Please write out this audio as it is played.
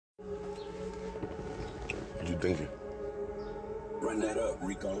thinking? Run that up,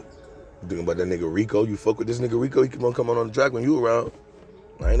 Rico. You thinking about that nigga Rico? You fuck with this nigga Rico? He keep on coming on the track when you around.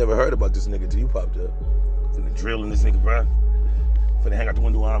 I ain't never heard about this nigga till you popped up. Finna drill in this nigga, bro. Finna hang out the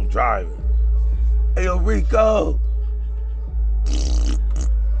window while I'm driving. Hey, yo, Rico!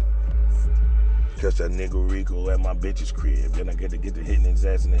 Catch that nigga Rico at my bitch's crib. Then I get to hitting his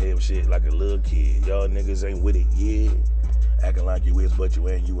ass in the head with shit like a little kid. Y'all niggas ain't with it, yeah. Acting like you is, but you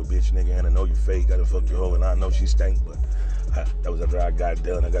ain't. You a bitch, nigga, and I know you fake. Gotta fuck your hoe, and I know she stank, but that was after I got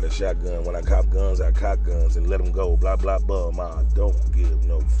done. I got a shotgun. When I cop guns, I cock guns and let them go. Blah, blah, blah. I don't give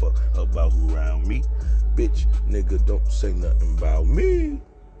no fuck about who around me. Bitch, nigga, don't say nothing about me.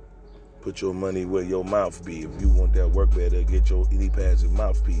 Put your money where your mouth be. If you want that work better, get your any passive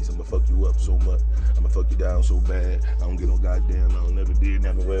mouthpiece. I'ma fuck you up so much. I'ma fuck you down so bad. I don't get no goddamn, I don't never did,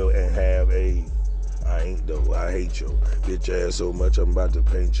 never will, and have a. I ain't though, I hate you. Bitch ass so much, I'm about to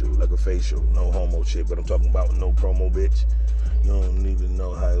paint you like a facial. No homo shit, but I'm talking about no promo, bitch. You don't even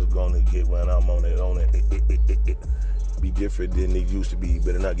know how it's gonna get when I'm on it. Be different than they used to be.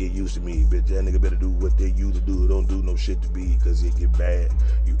 Better not get used to me. Bitch, that nigga better do what they used to do. Don't do no shit to be, cause it get bad.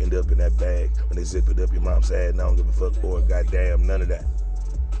 You end up in that bag when they zip it up your mom's head. And I don't give a fuck for it, goddamn, none of that.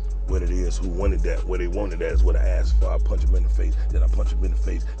 What it is, who wanted that, what they wanted that is what I asked for. I punch him in the face, then I punch him in the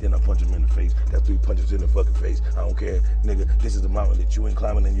face, then I punch him in the face. That's 3 punches in the fucking face. I don't care, nigga, this is the mountain that you ain't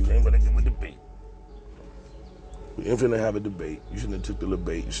climbing and you ain't gonna give a debate. We ain't finna have a debate. You shouldn't have took the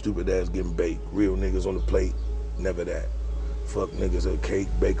debate. You stupid ass getting baked. Real niggas on the plate, never that. Fuck niggas a cake,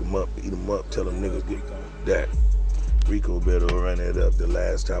 bake them up, eat them up, tell them niggas get that. Rico better run it up the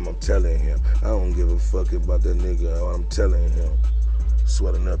last time I'm telling him. I don't give a fuck about that nigga, all I'm telling him.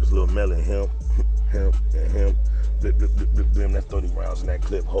 Sweating up his little melon, him, and him. Blip, blip, blip, blip, blip, that's 30 rounds in that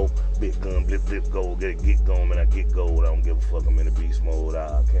clip, hope. Big gun, blip, blip, gold, get going, man, I get gold. I don't give a fuck, I'm in the beast mode.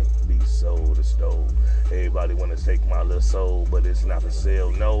 I can't be sold or stole. Everybody wanna take my little soul, but it's not for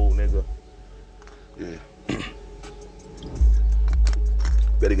sale, no, nigga. Yeah.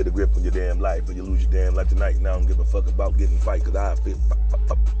 Better get a grip on your damn life or you lose your damn life tonight. Now I don't give a fuck about getting fight, cause I feel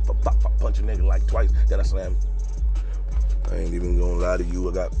punch a nigga like twice, then I slam. I ain't even gonna lie to you,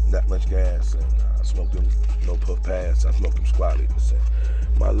 I got that much gas and I smoked them no puff pass, I smoked them squally.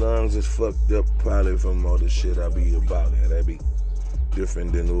 My lungs is fucked up probably from all the shit I be about it. That be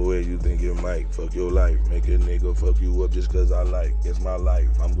different than the way you think it might. Fuck your life, make a nigga fuck you up just cause I like. It's my life,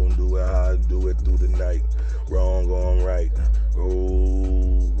 I'm gonna do it how I do it through the night. Wrong, wrong, right.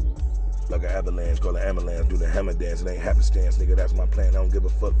 Oh, like an avalanche, call it ambulance, do the hammer dance, it ain't happenstance, nigga, that's my plan, I don't give a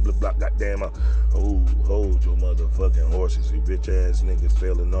fuck, blip, block, goddamn, hold your motherfucking horses, you bitch ass niggas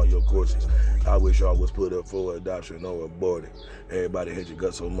failing all your courses. I wish y'all was put up for adoption or aborted. Everybody hate your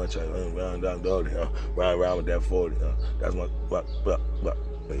gut so much, I run down, ride around with that 40, that's my,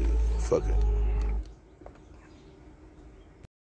 hey, fuck it.